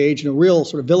to engage in a real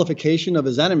sort of vilification of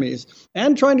his enemies,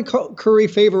 and trying to curry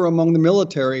favor among the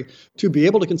military to be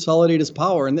able to consolidate his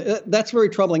power. And that's very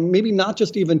troubling. Maybe not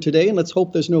just even today, and let's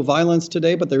hope there's no violence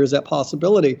today, but there is that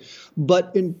possibility.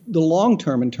 But in the long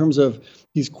term, in terms of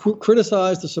he's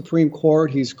criticized the Supreme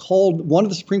Court. He's called one of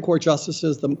the Supreme Court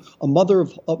justices the mother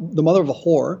of a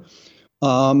whore.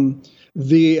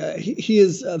 He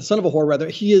is the son of a whore, rather.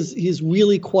 He's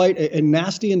really quite a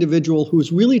nasty individual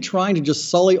who's really trying to just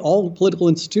sully all political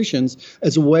institutions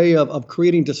as a way of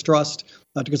creating distrust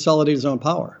to consolidate his own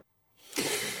power.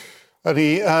 And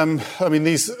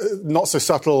these not so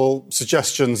subtle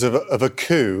suggestions of a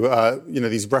coup,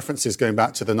 these references going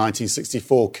back to the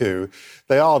 1964 coup,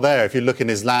 they are there if you look in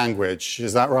his language.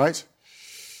 Is that right?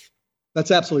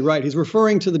 That's absolutely right. He's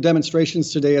referring to the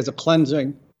demonstrations today as a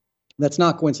cleansing. That's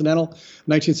not coincidental.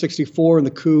 1964, in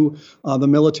the coup, the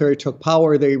military took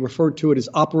power. They referred to it as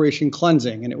Operation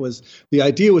Cleansing, and the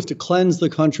idea was to cleanse the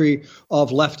country of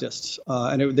leftists.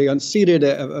 They unseated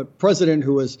a president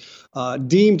who was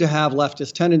deemed to have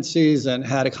leftist tendencies and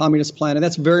had a communist plan, and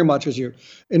that's very much, as you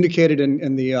indicated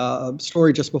in the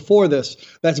story just before this,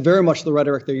 that's very much the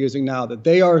rhetoric they're using now. That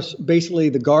they are basically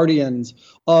the guardians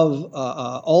of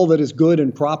all that is good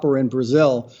and proper in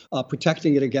Brazil,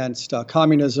 protecting it against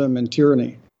communism and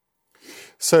tyranny.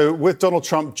 So with Donald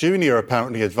Trump Jr.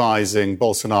 apparently advising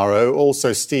Bolsonaro,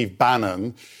 also Steve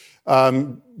Bannon,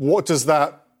 What does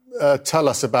that tell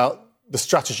us about the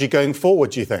strategy going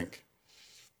forward, do you think?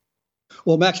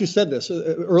 Well, Max, you said this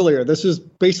earlier. This is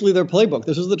basically their playbook.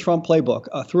 This is the Trump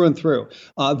playbook through and through.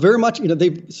 Very much,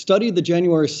 they've studied the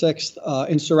January 6th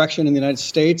insurrection in the United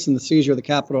States and the seizure of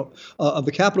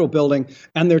the Capitol building,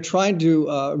 and they're trying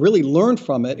to really learn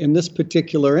from it in this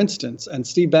particular instance. And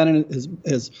Steve Bannon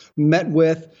has met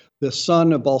with the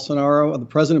son of Bolsonaro, the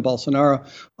president Bolsonaro,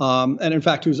 and in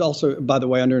fact, who's also, by the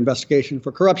way, under investigation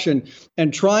for corruption,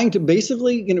 and trying to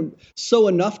basically, sow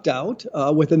enough doubt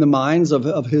within the minds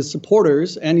of his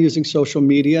supporters and using social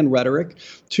media and rhetoric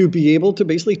to be able to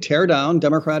basically tear down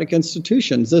democratic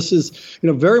institutions. This is,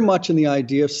 very much in the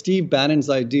idea of Steve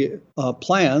Bannon's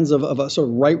plans of a sort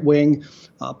of right-wing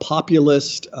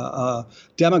populist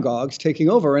demagogues taking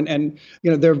over, and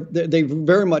they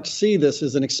very much see this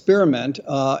as an experiment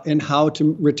in how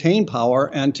to retain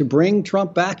power and to bring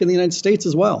Trump back in the United States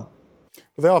as well.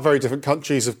 They are very different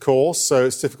countries, of course, so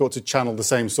it's difficult to channel the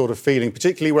same sort of feeling,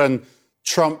 particularly when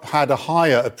Trump had a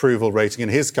higher approval rating in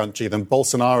his country than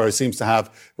Bolsonaro seems to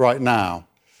have right now.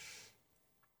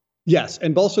 Yes,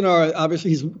 and Bolsonaro,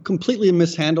 obviously, he's completely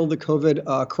mishandled the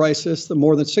COVID crisis. The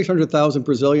more than 600,000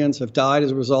 Brazilians have died as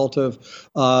a result of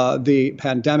the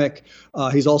pandemic.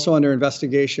 He's also under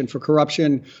investigation for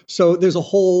corruption. So there's a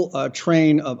whole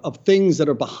train of things that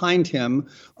are behind him.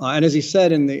 And as he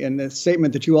said in the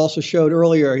statement that you also showed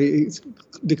earlier, he's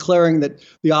declaring that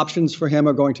the options for him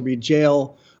are going to be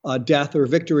jail, death, or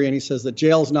victory, and he says that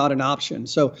jail is not an option.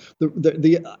 So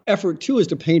the effort, too, is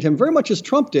to paint him very much as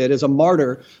Trump did, as a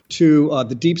martyr to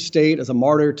the deep state, as a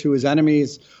martyr to his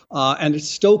enemies, and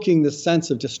stoking this sense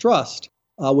of distrust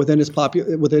within his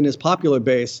popular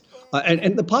base.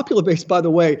 And the popular base, by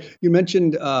the way, you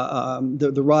mentioned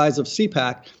the rise of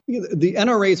CPAC. The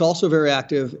NRA is also very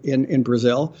active in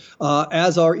Brazil,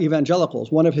 as are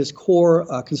evangelicals. One of his core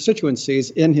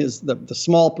constituencies in the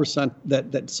small percent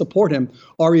that support him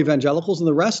are evangelicals, and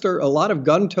the rest are a lot of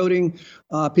gun-toting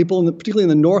people, particularly in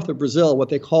the north of Brazil, what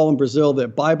they call in Brazil the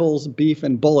Bibles, Beef,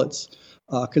 and Bullets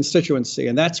constituency.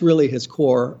 And that's really his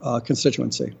core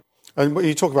constituency. And when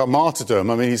you talk about martyrdom,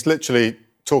 I mean, he's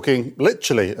talking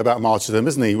about martyrdom,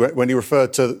 isn't he? When he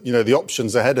referred to, the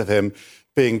options ahead of him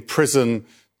being prison,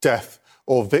 death,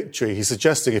 or victory, he's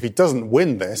suggesting if he doesn't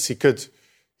win this, he could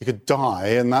die,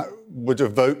 and that would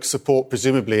evoke support,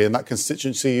 presumably, in that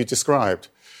constituency you described.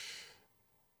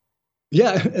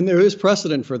 Yeah, and there is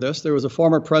precedent for this. There was a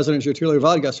former president, Getúlio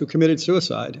Vargas, who committed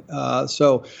suicide.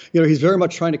 So, he's very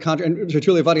much trying to counter. And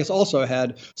Getúlio Vargas also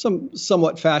had some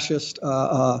somewhat fascist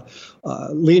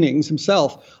leanings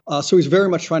himself. So he's very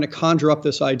much trying to conjure up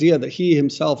this idea that he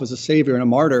himself is a savior and a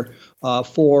martyr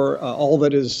for all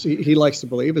that is he likes to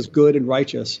believe is good and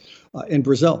righteous in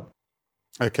Brazil.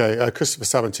 OK, Christopher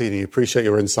Sabatini, appreciate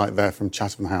your insight there from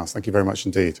Chatham House. Thank you very much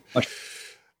indeed.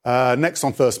 Next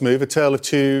on First Move, a tale of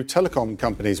two telecom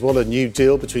companies. What a new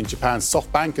deal between Japan's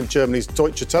SoftBank and Germany's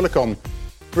Deutsche Telekom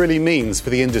really means for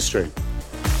the industry.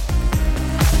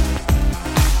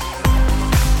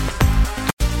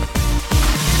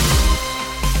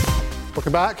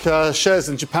 Welcome back. Shares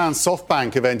in Japan's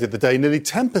SoftBank have ended the day nearly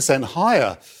 10%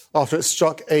 higher after it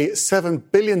struck a $7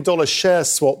 billion share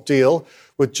swap deal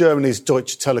with Germany's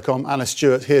Deutsche Telekom. Anna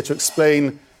Stewart here to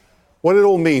explain what it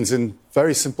all means in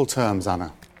very simple terms,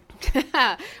 Anna.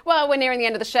 Well, we're nearing the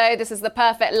end of the show. This is the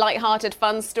perfect, light-hearted,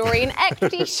 fun story, an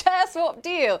equity share swap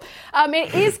deal.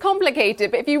 It is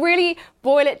complicated, but if you really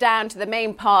boil it down to the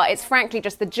main part, it's frankly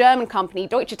just the German company,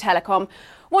 Deutsche Telekom,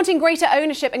 wanting greater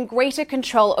ownership and greater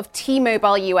control of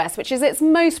T-Mobile US, which is its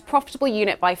most profitable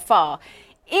unit by far.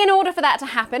 In order for that to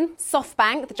happen,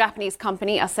 SoftBank, the Japanese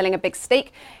company, are selling a big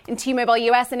stake in T-Mobile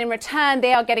US, and in return,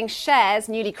 they are getting shares,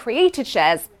 newly created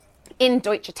shares, in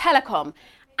Deutsche Telekom.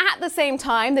 At the same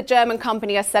time, the German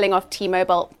company are selling off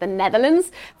T-Mobile, the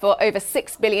Netherlands, for over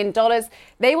 $6 billion.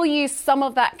 They will use some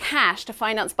of that cash to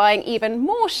finance buying even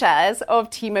more shares of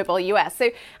T-Mobile US.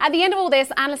 So at the end of all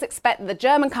this, analysts expect that the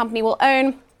German company will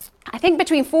own, I think,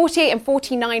 between 48 and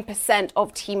 49%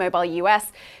 of T-Mobile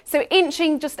US. So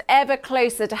inching just ever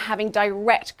closer to having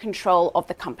direct control of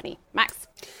the company. Max?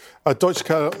 Deutsche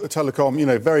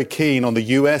Telekom, very keen on the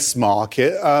US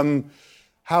market.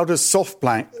 How does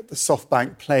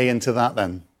SoftBank play into that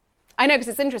then? I know, because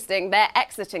it's interesting. They're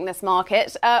exiting this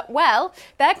market. Well,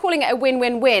 they're calling it a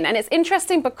win-win-win. And it's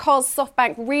interesting because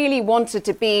SoftBank really wanted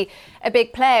to be a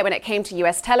big player when it came to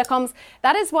US telecoms.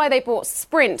 That is why they bought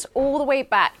Sprint all the way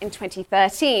back in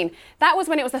 2013. That was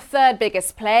when it was the third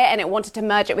biggest player and it wanted to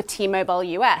merge it with T-Mobile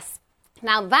US.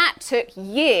 Now, that took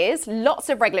years, lots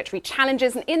of regulatory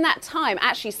challenges, and in that time,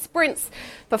 actually, Sprint's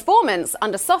performance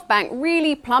under SoftBank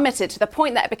really plummeted to the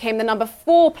point that it became the number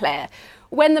 4 player.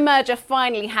 When the merger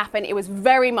finally happened, it was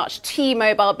very much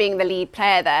T-Mobile being the lead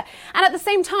player there. And at the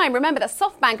same time, remember that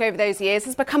SoftBank over those years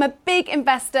has become a big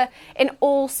investor in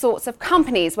all sorts of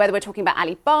companies, whether we're talking about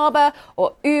Alibaba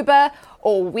or Uber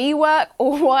or WeWork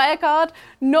or Wirecard.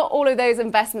 Not all of those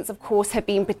investments, of course, have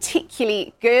been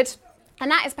particularly good. And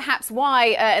that is perhaps why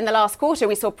in the last quarter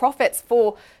we saw profits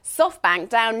for SoftBank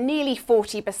down nearly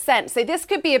 40%. So this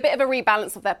could be a bit of a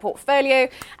rebalance of their portfolio.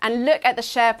 And look at the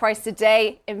share price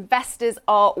today. Investors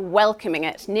are welcoming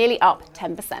it, nearly up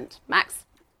 10%. Max?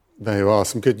 There you are.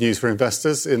 Some good news for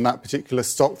investors in that particular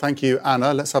stock. Thank you,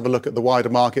 Anna. Let's have a look at the wider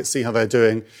market, see how they're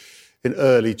doing in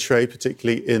early trade,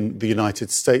 particularly in the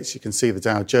United States. You can see the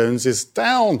Dow Jones is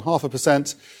down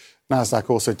 0.5%. Nasdaq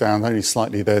also down only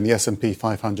slightly there, and the S&P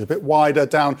 500 a bit wider,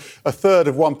 down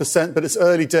 1/3 but it's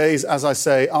early days, as I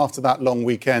say, after that long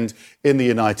weekend in the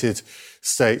United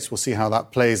States. We'll see how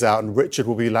that plays out, and Richard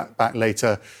will be back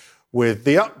later with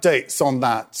the updates on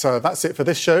that. So that's it for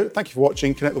this show. Thank you for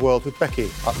watching Connect the World with Becky.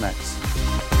 Up next.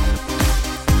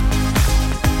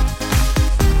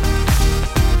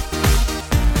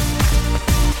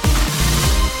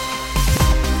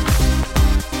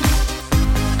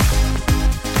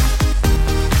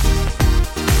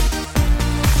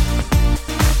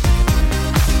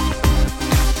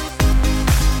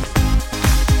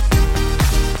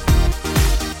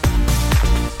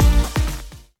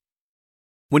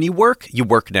 When you work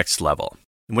next level.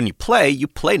 And when you play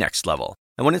next level.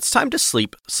 And when it's time to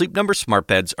sleep, Sleep Number smart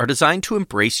beds are designed to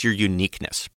embrace your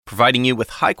uniqueness, providing you with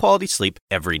high-quality sleep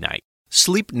every night.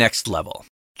 Sleep next level.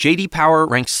 J.D. Power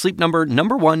ranks Sleep Number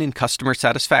 #1 in customer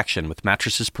satisfaction with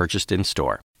mattresses purchased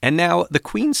in-store. And now, the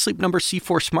Queen Sleep Number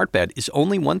C4 smart bed is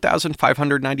only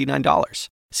 $1,599.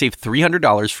 Save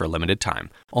 $300 for a limited time,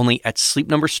 only at Sleep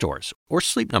Number stores or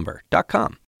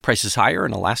sleepnumber.com. Prices higher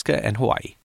in Alaska and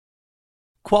Hawaii.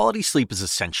 Quality sleep is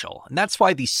essential, and that's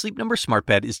why the Sleep Number smart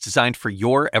bed is designed for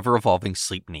your ever-evolving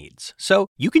sleep needs. So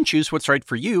you can choose what's right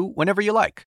for you whenever you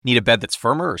like. Need a bed that's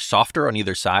firmer or softer on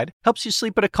either side? Helps you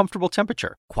sleep at a comfortable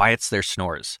temperature. Quiets their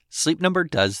snores. Sleep Number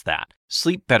does that.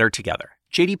 Sleep better together.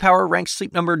 J.D. Power ranks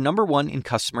Sleep Number #1 in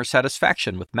customer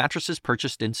satisfaction with mattresses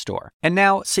purchased in-store. And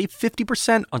now, save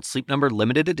 50% on Sleep Number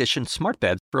limited edition smart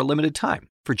beds for a limited time.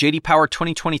 For J.D. Power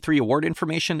 2023 award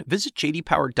information, visit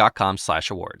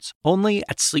jdpower.com/awards. Only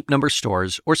at Sleep Number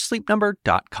stores or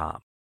sleepnumber.com.